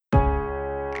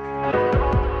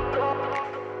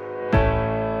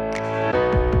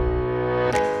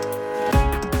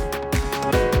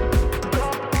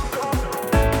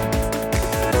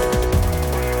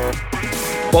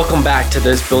Welcome back to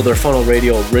this Builder Funnel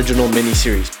Radio original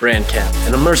mini-series, Brand Camp,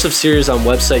 an immersive series on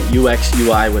website UX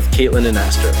UI with Caitlin and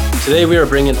Esther. Today we are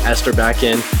bringing Esther back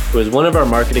in, who is one of our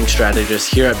marketing strategists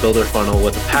here at Builder Funnel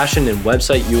with a passion in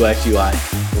website UX UI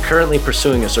and currently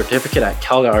pursuing a certificate at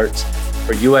CalArts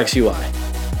for UX UI.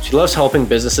 She loves helping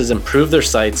businesses improve their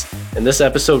sites. In this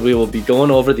episode, we will be going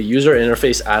over the user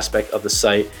interface aspect of the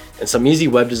site and some easy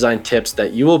web design tips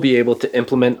that you will be able to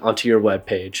implement onto your web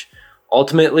page.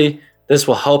 Ultimately, this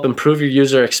will help improve your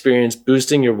user experience,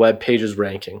 boosting your web page's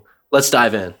ranking. Let's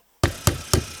dive in.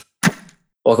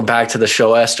 Welcome back to the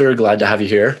show, Esther. Glad to have you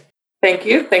here. Thank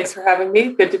you. Thanks for having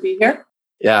me. Good to be here.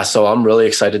 Yeah, so I'm really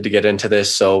excited to get into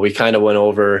this. So we kind of went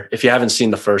over, if you haven't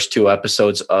seen the first two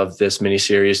episodes of this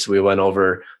mini-series, we went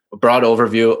over a broad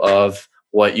overview of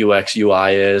what UX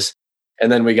UI is. And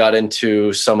then we got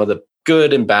into some of the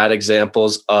good and bad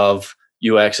examples of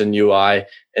UX and UI.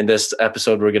 In this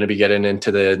episode, we're going to be getting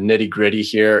into the nitty gritty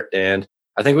here. And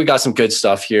I think we got some good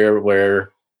stuff here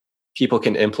where people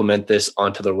can implement this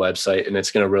onto their website, and it's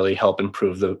going to really help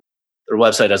improve their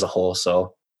website as a whole.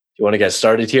 So you want to get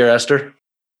started here, Esther?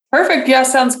 Perfect. Yeah,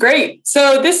 sounds great.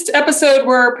 So this episode,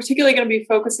 we're particularly going to be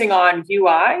focusing on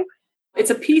UI.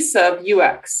 It's a piece of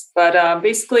UX, but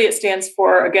basically it stands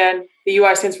for, again, the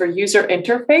UI stands for user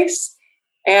interface.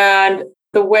 And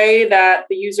the way that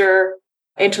the user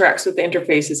interacts with the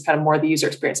interface is kind of more the user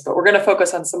experience. But we're going to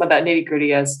focus on some of that nitty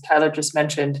gritty, as Tyler just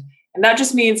mentioned. And that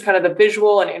just means kind of the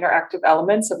visual and interactive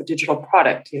elements of a digital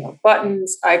product,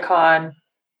 buttons, icon,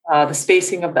 the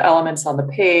spacing of the elements on the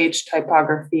page,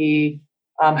 typography,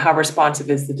 how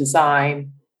responsive is the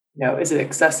design, is it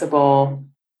accessible,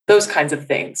 those kinds of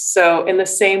things. So in the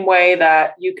same way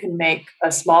that you can make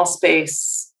a small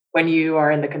space when you are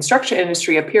in the construction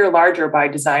industry appear larger by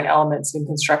design elements in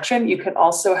construction, you can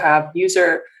also have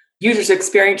users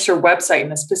experience your website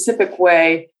in a specific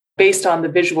way based on the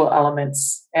visual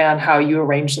elements and how you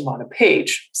arrange them on a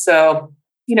page. So,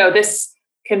 this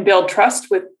can build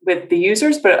trust with the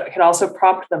users, but it can also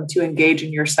prompt them to engage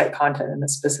in your site content in a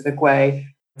specific way.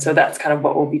 So that's kind of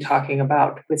what we'll be talking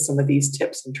about with some of these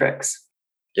tips and tricks.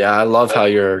 Yeah, I love how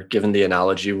you're giving the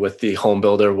analogy with the home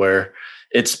builder, where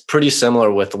it's pretty similar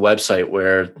with the website,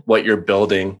 where what you're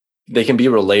building, they can be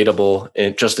relatable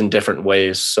in different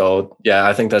ways. So yeah,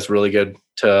 I think that's really good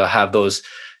to have those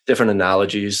different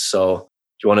analogies. So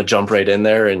do you want to jump right in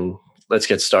there and let's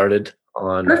get started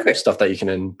on stuff that you can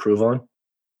improve on?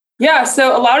 Yeah,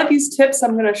 so a lot of these tips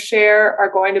I'm going to share are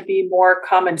going to be more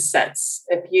common sense.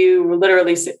 If you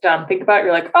literally sit down and think about it,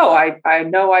 you're like, oh, I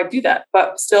know I do that.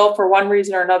 But still, for one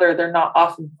reason or another, they're not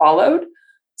often followed.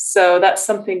 So that's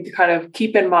something to kind of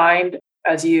keep in mind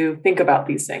as you think about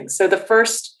these things. So the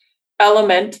first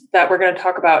element that we're going to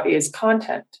talk about is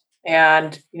content.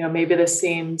 And, maybe this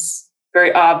seems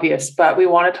very obvious, but we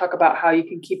want to talk about how you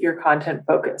can keep your content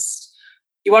focused.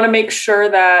 You want to make sure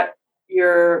that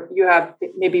you have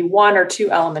maybe one or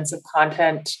two elements of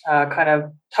content, kind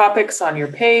of topics on your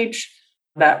page,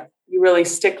 that you really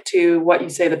stick to what you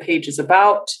say the page is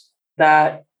about,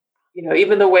 that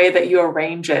even the way that you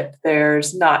arrange it,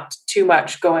 there's not too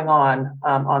much going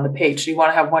on the page. So you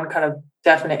want to have one kind of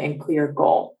definite and clear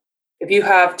goal. If you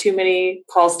have too many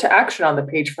calls to action on the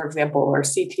page, for example, or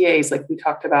CTAs, like we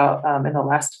talked about in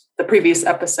the previous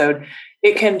episode,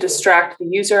 it can distract the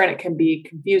user and it can be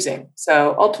confusing.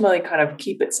 So ultimately, kind of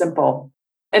keep it simple.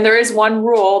 And there is one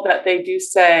rule that they do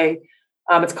say,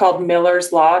 it's called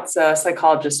Miller's Law. It's a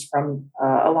psychologist from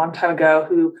a long time ago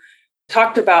who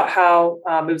talked about how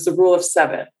it was the rule of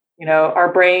 7.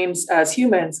 Our brains as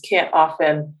humans can't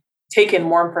often take in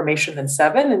more information than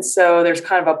 7. And so there's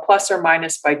kind of a plus or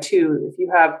minus by 2. If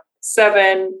you have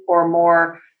 7 or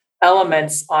more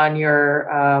elements on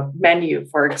your menu,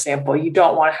 for example, you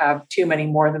don't want to have too many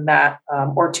more than that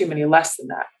or too many less than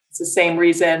that. It's the same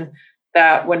reason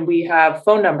that when we have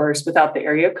phone numbers without the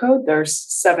area code, there's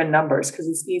 7 numbers because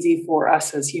it's easy for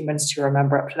us as humans to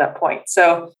remember up to that point.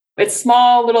 So it's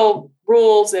small little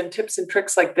rules and tips and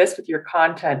tricks like this with your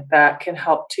content that can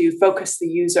help to focus the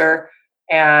user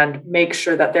and make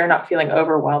sure that they're not feeling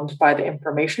overwhelmed by the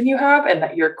information you have and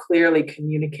that you're clearly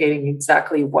communicating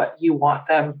exactly what you want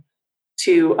them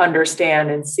to understand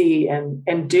and see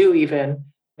and do even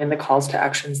in the calls to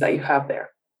actions that you have there.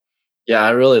 Yeah, I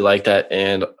really like that.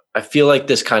 And I feel like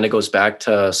this kind of goes back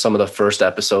to some of the first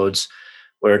episodes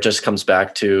where it just comes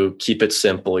back to keep it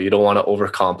simple. You don't want to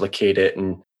overcomplicate it.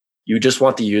 And you just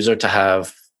want the user to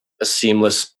have a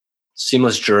seamless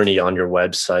journey on your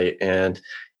website. And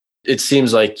it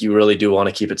seems like you really do want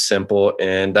to keep it simple,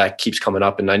 and that keeps coming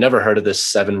up. And I never heard of this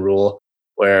 7 rule,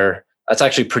 where that's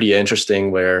actually pretty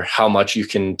interesting, where how much you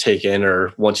can take in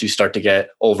or once you start to get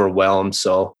overwhelmed.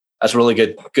 So that's a really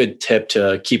good tip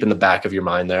to keep in the back of your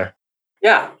mind there.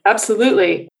 Yeah,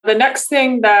 absolutely. The next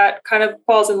thing that kind of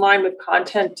falls in line with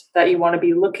content that you want to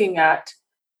be looking at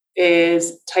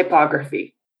is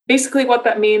typography. Basically, what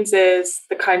that means is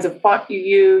the kinds of font you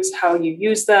use, how you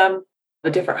use them,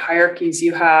 the different hierarchies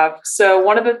you have. So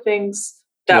one of the things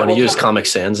that you want to use Comic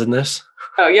Sans in this?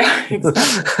 Oh, yeah,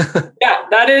 exactly. Yeah,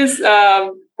 that is,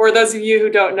 for those of you who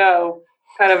don't know,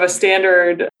 kind of a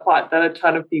standard font that a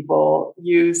ton of people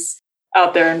use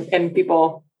out there, and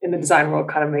people in the design world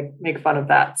kind of make fun of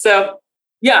that. So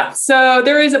yeah, so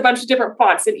there is a bunch of different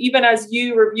fonts. And even as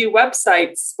you review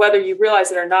websites, whether you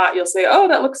realize it or not, you'll say, oh,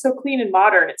 that looks so clean and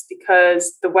modern. It's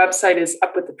because the website is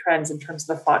up with the trends in terms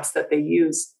of the fonts that they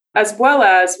use. As well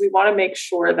as we want to make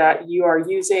sure that you are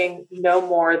using no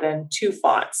more than 2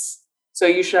 fonts. So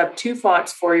you should have 2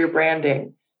 fonts for your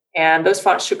branding. And those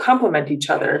fonts should complement each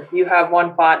other. You have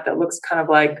one font that looks kind of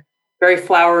like very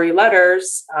flowery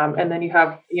letters, and then you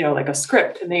have, like a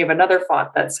script, and then you have another font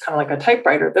that's kind of like a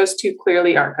typewriter. Those 2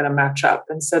 clearly aren't going to match up.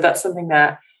 And so that's something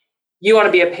that you want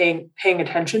to be paying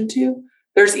attention to.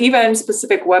 There's even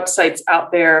specific websites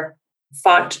out there,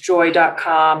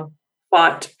 fontjoy.com,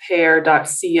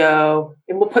 fontpair.co,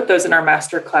 and we'll put those in our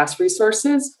masterclass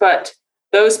resources. But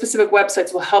those specific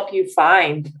websites will help you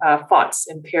find fonts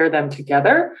and pair them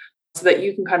together so that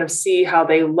you can kind of see how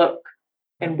they look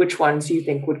and which ones you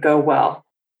think would go well.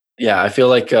 Yeah, I feel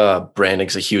like branding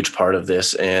is a huge part of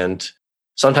this. And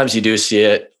sometimes you do see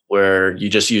it where you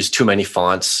just use too many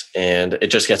fonts and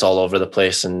it just gets all over the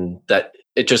place, and that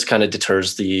it just kind of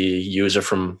deters the user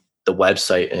from the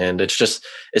website. And it's just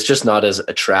not as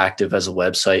attractive as a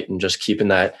website, and just keeping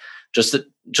that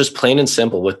just plain and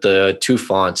simple with the 2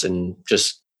 fonts, and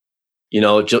just, you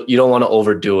don't want to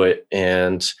overdo it.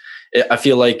 And I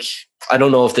feel like, I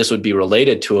don't know if this would be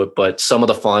related to it, but some of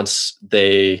the fonts,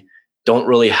 they don't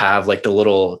really have like the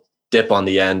little dip on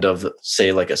the end of,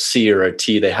 say, like a C or a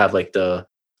T. They have like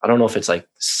I don't know if it's like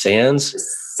sans.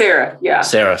 Serif, yeah.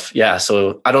 Serif, yeah.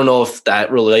 So I don't know if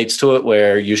that relates to it,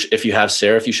 where if you have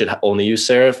serif, you should only use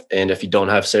serif. And if you don't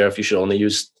have serif, you should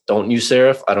don't use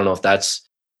serif. I don't know if that's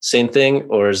same thing,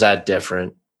 or is that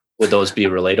different? Would those be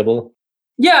relatable?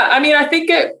 Yeah, I mean, I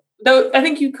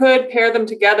think you could pair them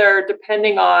together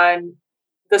depending on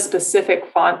the specific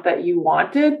font that you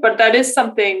wanted, but that is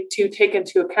something to take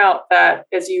into account, that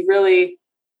as you really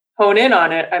hone in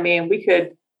on it, I mean, we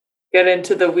could get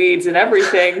into the weeds and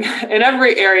everything in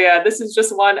every area. This is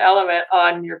just one element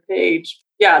on your page.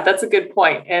 Yeah, that's a good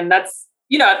point. And that's,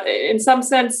 in some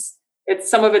sense,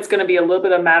 some of it's going to be a little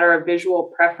bit a matter of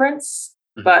visual preference,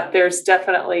 but there's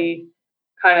definitely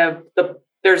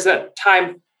there's a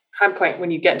time point when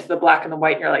you get into the black and the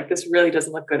white and you're like, this really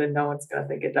doesn't look good and no one's going to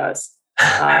think it does.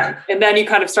 And then you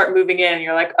kind of start moving in and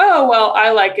you're like, oh, well,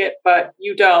 I like it, but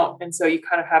you don't. And so you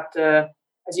kind of have to,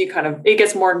 it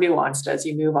gets more nuanced as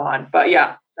you move on. But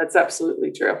yeah, that's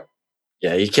absolutely true.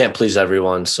 Yeah, you can't please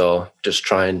everyone. So just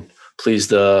try and please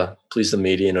the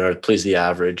median or please the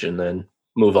average, and then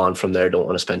move on from there. Don't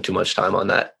want to spend too much time on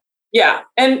that. Yeah.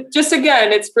 And just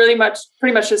again, it's pretty much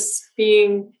just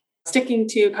sticking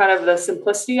to kind of the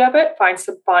simplicity of it. Find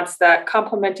some fonts that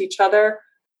complement each other,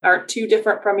 aren't too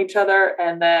different from each other,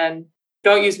 and then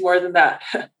don't use more than that.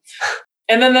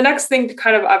 And then the next thing to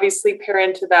kind of obviously pair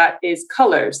into that is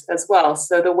colors as well.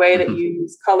 So the way that you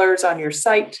use colors on your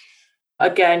site,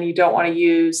 again, you don't want to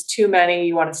use too many.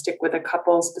 You want to stick with a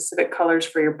couple specific colors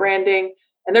for your branding.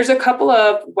 And there's a couple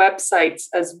of websites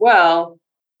as well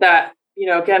that,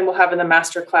 again, we'll have in the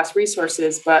masterclass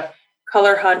resources, but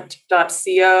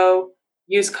colorhunt.co,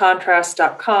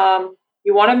 usecontrast.com.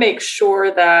 You want to make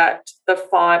sure that the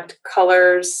font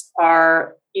colors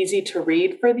are easy to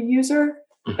read for the user,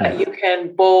 that you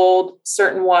can bold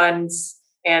certain ones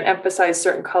and emphasize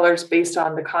certain colors based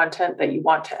on the content that you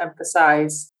want to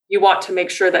emphasize. You want to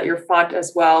make sure that your font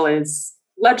as well is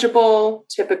legible.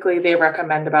 Typically, they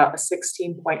recommend about a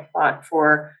 16-point font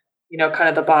for, kind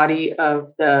of the body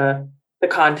of the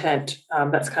content.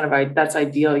 That's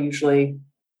ideal. Usually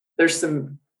there's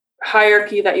some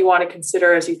hierarchy that you want to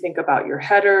consider as you think about your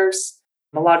headers.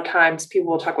 A lot of times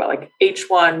people will talk about like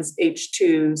H1s,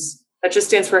 H2s. That just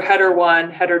stands for header 1,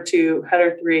 header 2,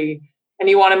 header 3. And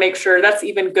you want to make sure that's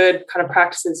even good kind of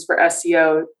practices for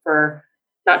SEO, for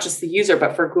not just the user,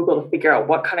 but for Google to figure out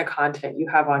what kind of content you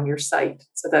have on your site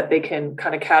so that they can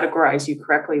kind of categorize you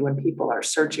correctly when people are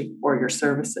searching for your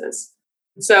services.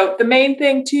 So the main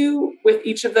thing too, with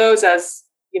each of those, as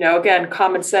again,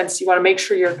 common sense, you want to make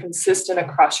sure you're consistent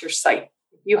across your site.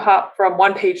 If you hop from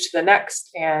one page to the next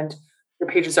and your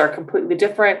pages are completely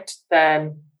different,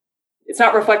 then it's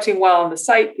not reflecting well on the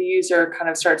site. The user kind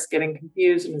of starts getting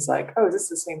confused and is like, oh, is this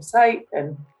the same site?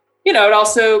 And it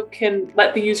also can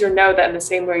let the user know that in the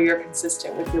same way you're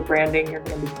consistent with your branding, you're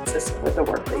going to be consistent with the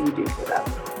work that you do for them.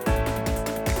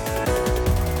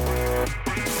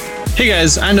 Hey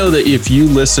guys, I know that if you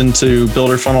listen to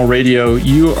Builder Funnel Radio,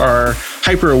 you are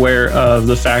hyper aware of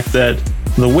the fact that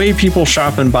the way people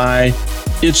shop and buy,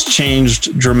 it's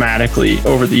changed dramatically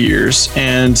over the years.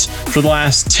 And for the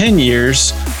last 10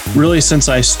 years, really since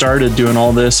I started doing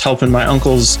all this, helping my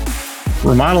uncle's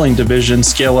remodeling division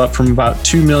scale up from about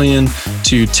 2 million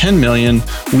to 10 million,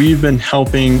 we've been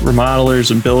helping remodelers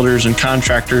and builders and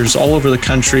contractors all over the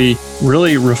country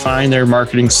really refine their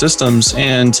marketing systems.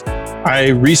 And I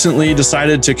recently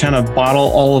decided to kind of bottle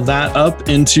all of that up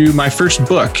into my first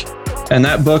book. And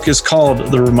that book is called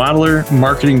The Remodeler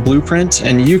Marketing Blueprint.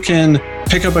 And you can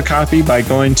pick up a copy by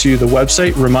going to the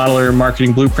website,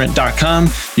 remodelermarketingblueprint.com.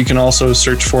 You can also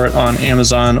search for it on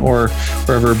Amazon or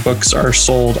wherever books are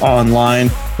sold online.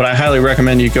 But I highly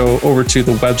recommend you go over to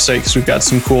the website because we've got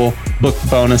some cool book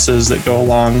bonuses that go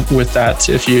along with that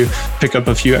if you pick up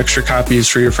a few extra copies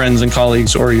for your friends and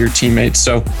colleagues or your teammates.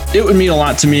 So it would mean a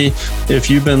lot to me if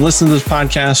you've been listening to this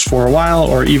podcast for a while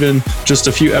or even just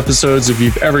a few episodes, if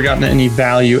you've ever gotten any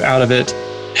value out of it.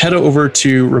 Head over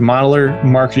to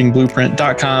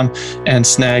remodelermarketingblueprint.com and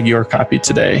snag your copy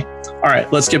today. All right,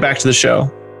 let's get back to the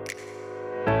show.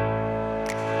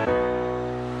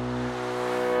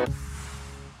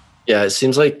 Yeah, it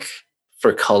seems like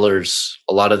for colors,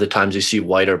 a lot of the times you see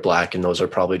white or black, and those are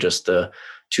probably just the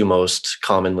two most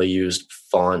commonly used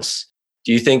fonts.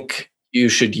 Do you think you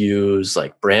should use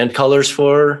like brand colors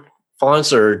for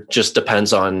fonts, or just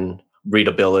depends on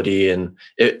readability? And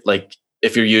it, like,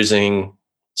 if you're using,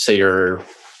 say your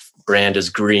brand is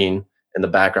green and the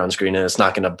background's green and it's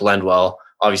not going to blend well,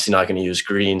 obviously not going to use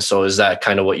green. So is that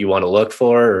kind of what you want to look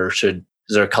for, or is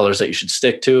there colors that you should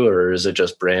stick to, or is it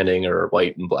just branding or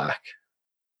white and black?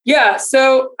 Yeah.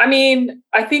 So, I mean,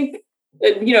 I think,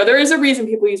 there is a reason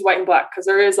people use white and black, because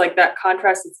there is like that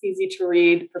contrast. It's easy to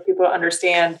read for people to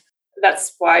understand.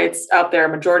 That's why it's out there a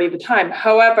majority of the time.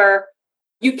 However,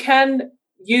 you can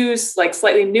use like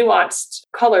slightly nuanced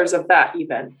colors of that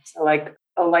even. So like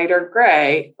a lighter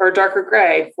gray or darker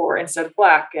gray for instead of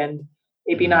black, and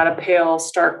maybe not a pale,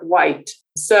 stark white.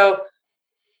 So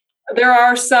there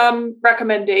are some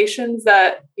recommendations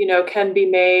that, can be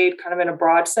made kind of in a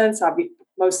broad sense,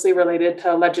 mostly related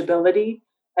to legibility,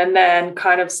 and then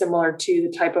kind of similar to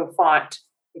the type of font.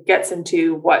 It gets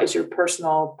into what is your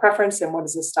personal preference and what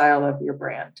is the style of your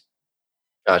brand.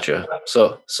 Gotcha.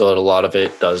 So a lot of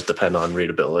it does depend on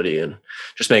readability and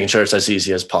just making sure it's as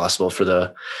easy as possible for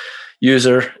the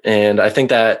user. And I think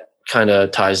that kind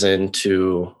of ties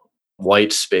into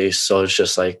white space. So it's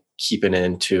just like keeping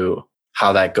into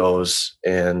how that goes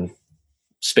and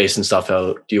spacing stuff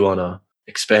out. Do you want to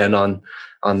expand on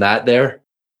that there?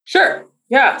 Sure.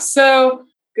 Yeah. So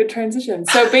good transition.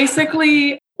 So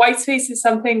basically, white space is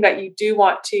something that you do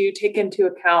want to take into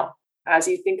account as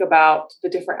you think about the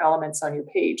different elements on your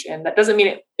page. And that doesn't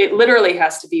mean it literally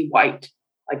has to be white.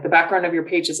 Like the background of your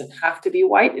page doesn't have to be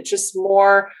white. It's just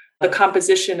more the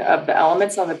composition of the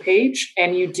elements on the page.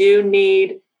 And you do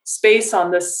need space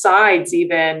on the sides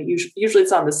even. Usually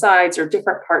it's on the sides or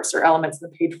different parts or elements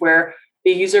of the page where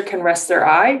the user can rest their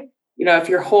eye. If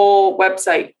your whole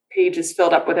website page is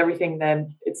filled up with everything,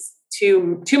 then it's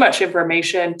too much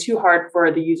information, too hard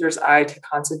for the user's eye to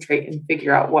concentrate and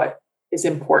figure out what is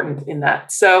important in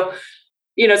that. So,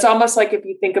 it's almost like if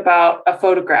you think about a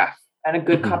photograph and a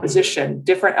good composition,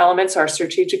 different elements are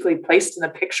strategically placed in the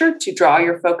picture to draw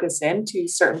your focus in to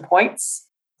certain points.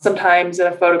 Sometimes in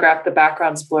a photograph, the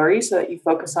background's blurry so that you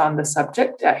focus on the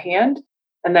subject at hand.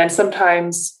 And then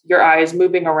sometimes your eye is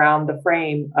moving around the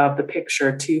frame of the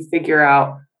picture to figure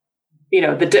out,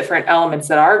 the different elements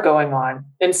that are going on.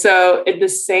 And so in the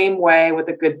same way with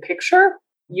a good picture,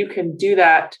 you can do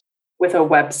that with a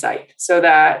website so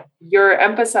that you're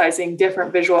emphasizing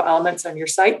different visual elements on your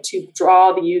site to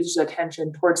draw the user's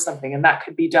attention towards something. And that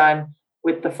could be done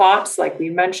with the fonts, like we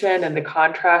mentioned, and the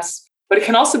contrast, but it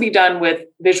can also be done with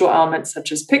visual elements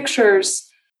such as pictures.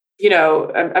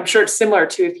 I'm sure it's similar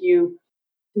to if you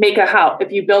make a house,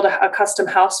 if you build a custom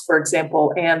house, for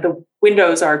example, and the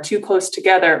windows are too close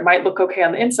together, it might look okay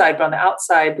on the inside, but on the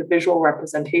outside, the visual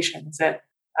representation isn't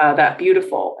that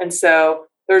beautiful. And so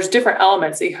there's different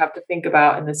elements that you have to think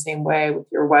about in the same way with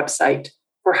your website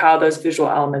for how those visual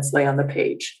elements lay on the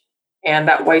page. And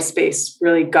that white space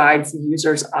really guides the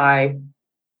user's eye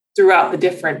throughout the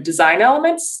different design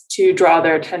elements to draw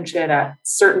their attention at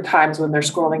certain times when they're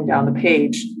scrolling down the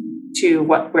page to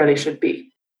where they should be.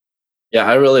 Yeah,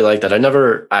 I really like that. I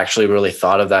never actually really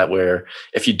thought of that, where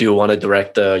if you do want to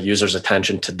direct the user's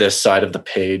attention to this side of the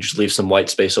page, leave some white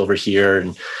space over here,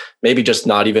 and maybe just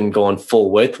not even going full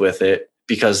width with it,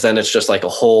 because then it's just like a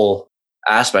whole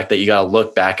aspect that you got to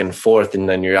look back and forth. And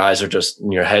then your eyes are just,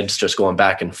 and your head's just going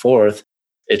back and forth.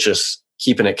 It's just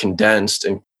keeping it condensed.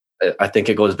 And I think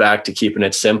it goes back to keeping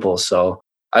it simple. So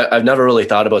I've never really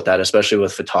thought about that, especially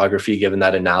with photography, given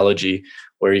that analogy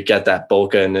where you get that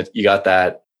bokeh and you got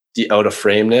that the out of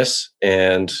frameness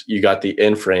and you got the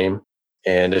in frame,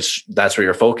 and that's where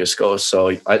your focus goes. So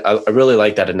I really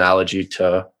like that analogy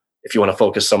to, if you want to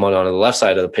focus someone on the left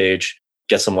side of the page,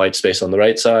 get some white space on the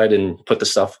right side and put the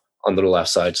stuff on the left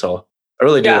side. So I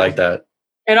really do like that.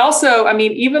 And also, I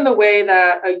mean, even the way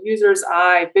that a user's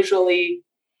eye visually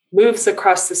moves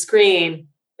across the screen,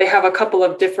 they have a couple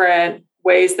of different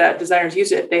ways that designers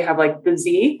use it. They have like the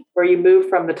Z, where you move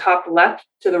from the top left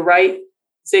to the right,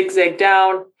 zigzag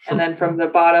down, and then from the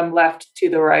bottom left to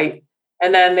the right.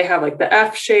 And then they have like the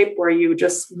F shape, where you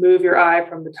just move your eye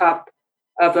from the top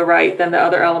of the right, then the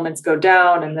other elements go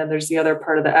down, and then there's the other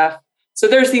part of the F. So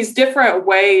there's these different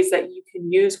ways that you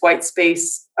can use white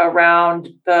space around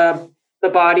the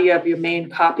body of your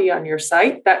main copy on your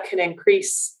site that can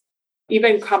increase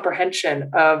even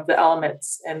comprehension of the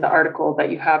elements in the article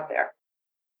that you have there.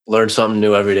 Learn something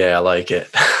new every day. I like it.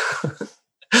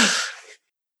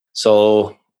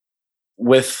 So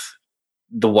with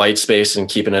the white space and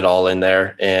keeping it all in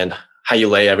there and how you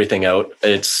lay everything out,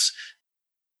 it's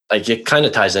like it kind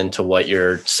of ties into what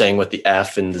you're saying with the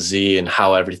F and the Z and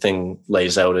how everything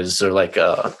lays out. Is there like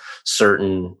a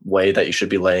certain way that you should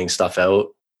be laying stuff out?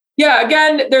 Yeah,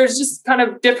 again, there's just kind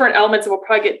of different elements that we'll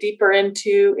probably get deeper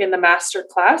into in the master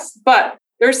class, but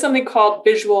there's something called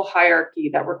visual hierarchy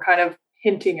that we're kind of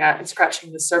hinting at and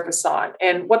scratching the surface on.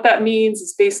 And what that means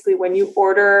is basically when you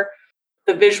order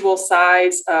the visual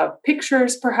size of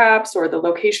pictures, perhaps, or the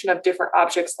location of different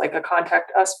objects like a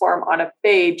contact us form on a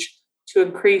page to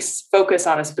increase focus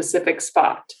on a specific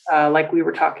spot, like we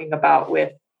were talking about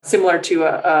with similar to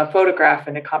a photograph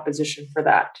and a composition for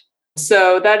that.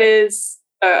 So that is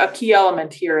a key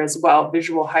element here as well,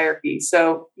 visual hierarchy.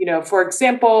 So, for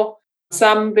example,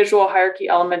 some visual hierarchy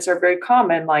elements are very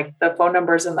common, like the phone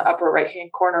numbers in the upper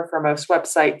right-hand corner for most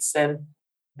websites. And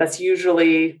that's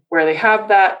usually where they have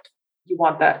that. You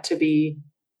want that to be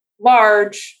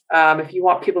large. If you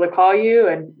want people to call you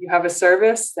and you have a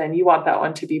service, then you want that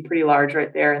one to be pretty large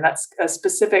right there. And that's a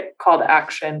specific call to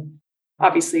action.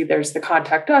 Obviously, there's the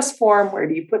contact us form. Where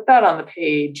do you put that on the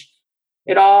page?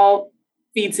 It all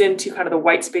feeds into kind of the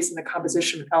white space and the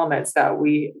composition elements that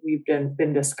we've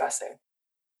been discussing.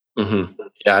 Mm-hmm.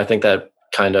 Yeah, I think that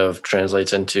kind of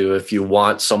translates into, if you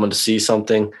want someone to see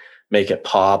something, make it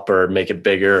pop or make it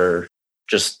bigger, or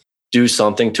just do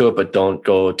something to it, but don't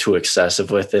go too excessive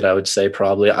with it, I would say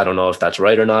probably. I don't know if that's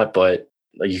right or not, but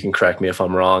you can correct me if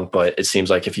I'm wrong. But it seems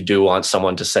like if you do want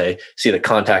someone to see the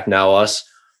contact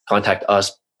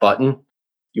us button,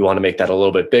 you want to make that a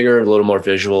little bit bigger, a little more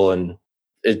visual, and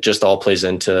it just all plays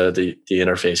into the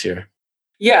interface here.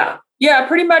 Yeah,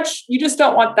 pretty much. You just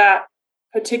don't want that,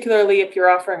 particularly if you're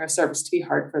offering a service, to be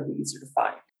hard for the user to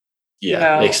find.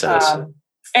 Yeah, makes sense.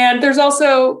 And there's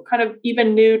also kind of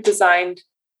even new designed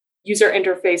user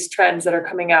interface trends that are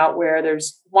coming out, where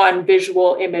there's one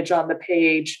visual image on the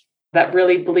page that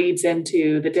really bleeds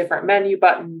into the different menu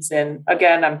buttons. And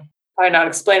again, I'm probably not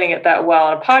explaining it that well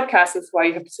on a podcast. That's why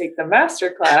you have to take the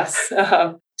masterclass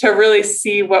to really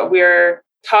see what we're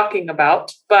talking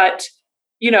about. But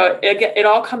it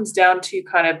all comes down to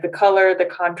kind of the color, the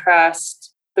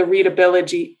contrast, the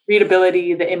readability,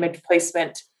 the image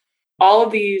placement. All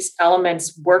of these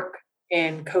elements work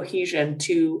in cohesion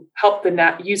to help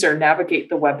the user navigate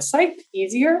the website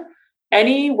easier.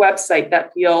 Any website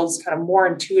that feels kind of more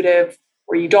intuitive,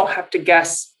 where you don't have to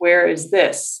guess, where is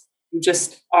this? You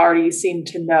just already seem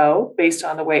to know based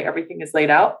on the way everything is laid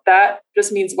out. That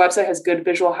just means the website has good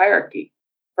visual hierarchy,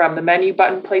 from the menu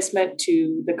button placement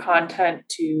to the content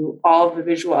to all of the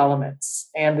visual elements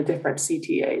and the different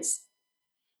CTAs.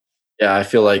 Yeah, I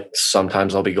feel like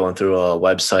sometimes I'll be going through a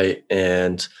website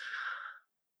and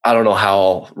I don't know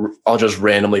how I'll just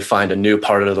randomly find a new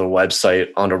part of the website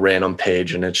on a random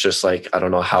page. And it's just like, I don't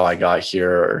know how I got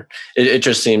here. Or it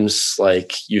just seems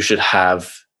like you should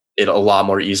have it a lot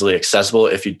more easily accessible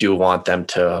if you do want them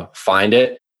to find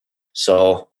it.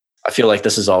 So I feel like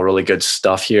this is all really good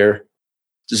stuff here.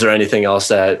 Is there anything else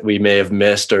that we may have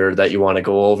missed or that you want to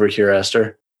go over here,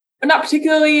 Esther? Not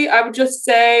particularly. I would just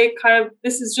say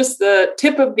this is just the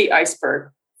tip of the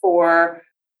iceberg for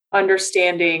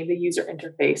understanding the user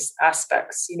interface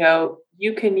aspects.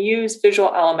 You can use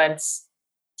visual elements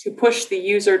to push the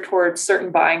user towards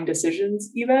certain buying decisions,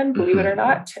 even, believe it or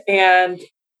not. And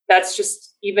that's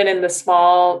just even in the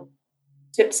small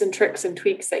tips and tricks and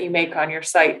tweaks that you make on your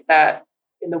site, that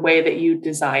in the way that you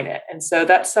design it. And so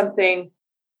that's something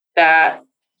that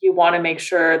you want to make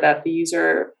sure that the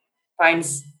user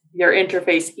finds your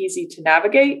interface easy to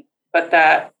navigate, but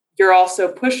that you're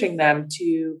also pushing them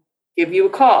to give you a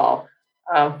call,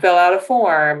 fill out a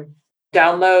form,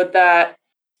 download that,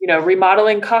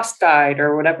 remodeling cost guide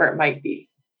or whatever it might be.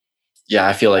 Yeah,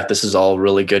 I feel like this is all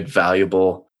really good,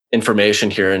 valuable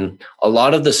information here. And a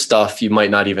lot of the stuff you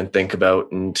might not even think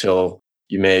about until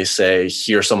you may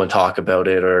hear someone talk about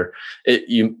it, or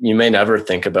you may never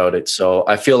think about it. So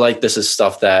I feel like this is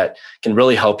stuff that can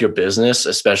really help your business,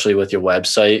 especially with your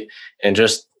website and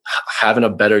just having a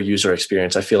better user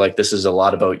experience. I feel like this is a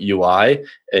lot about UI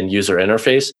and user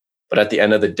interface, but at the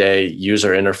end of the day,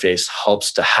 user interface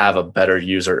helps to have a better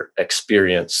user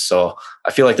experience. So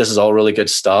I feel like this is all really good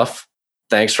stuff.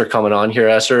 Thanks for coming on here,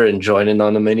 Esther, and joining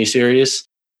on the mini series.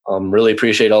 Really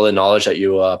appreciate all the knowledge that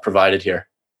you provided here.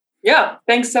 Yeah,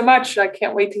 thanks so much. I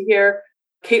can't wait to hear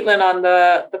Caitlin on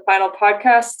the final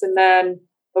podcast, and then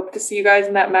hope to see you guys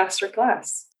in that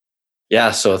masterclass. Yeah,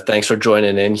 so thanks for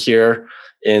joining in here.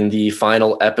 In the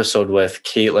final episode with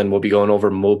Caitlin, we'll be going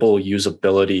over mobile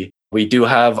usability. We do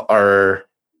have our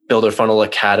Builder Funnel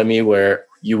Academy where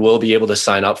you will be able to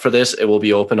sign up for this. It will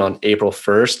be open on April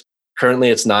 1st. Currently,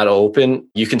 it's not open.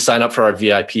 You can sign up for our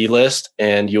VIP list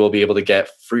and you will be able to get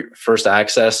free first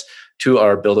access to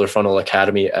our Builder Funnel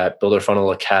Academy at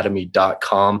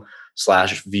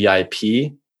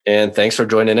builderfunnelacademy.com/VIP. And thanks for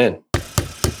joining in.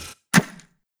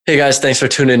 Hey guys, thanks for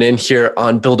tuning in here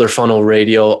on Builder Funnel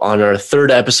Radio on our third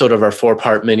episode of our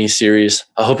 4-part mini series.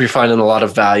 I hope you're finding a lot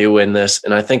of value in this.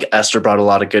 And I think Esther brought a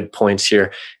lot of good points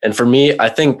here. And for me, I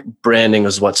think branding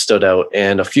is what stood out.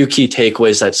 And a few key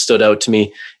takeaways that stood out to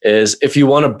me is if you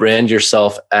want to brand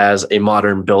yourself as a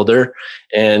modern builder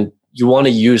and you want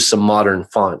to use some modern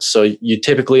fonts. So you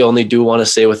typically only do want to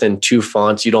stay within 2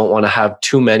 fonts. You don't want to have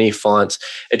too many fonts.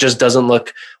 It just doesn't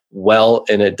look well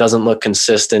and it doesn't look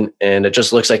consistent and it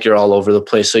just looks like you're all over the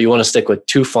place. So you want to stick with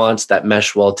 2 fonts that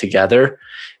mesh well together.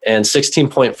 And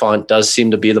 16-point font does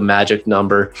seem to be the magic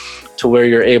number to where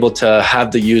you're able to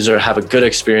have the user have a good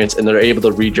experience and they're able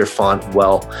to read your font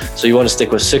well. So you want to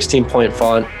stick with 16-point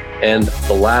font. And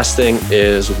the last thing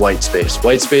is white space.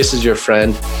 White space is your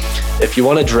friend. If you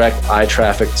want to direct eye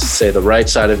traffic to, say, the right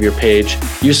side of your page,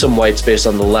 use some white space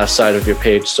on the left side of your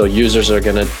page so users are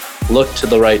going to look to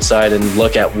the right side and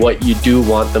look at what you do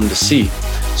want them to see.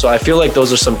 So I feel like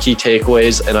those are some key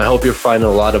takeaways, and I hope you're finding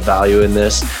a lot of value in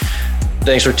this.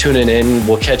 Thanks for tuning in.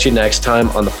 We'll catch you next time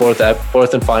on the fourth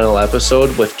and final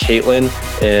episode with Caitlin,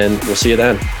 and we'll see you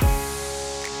then.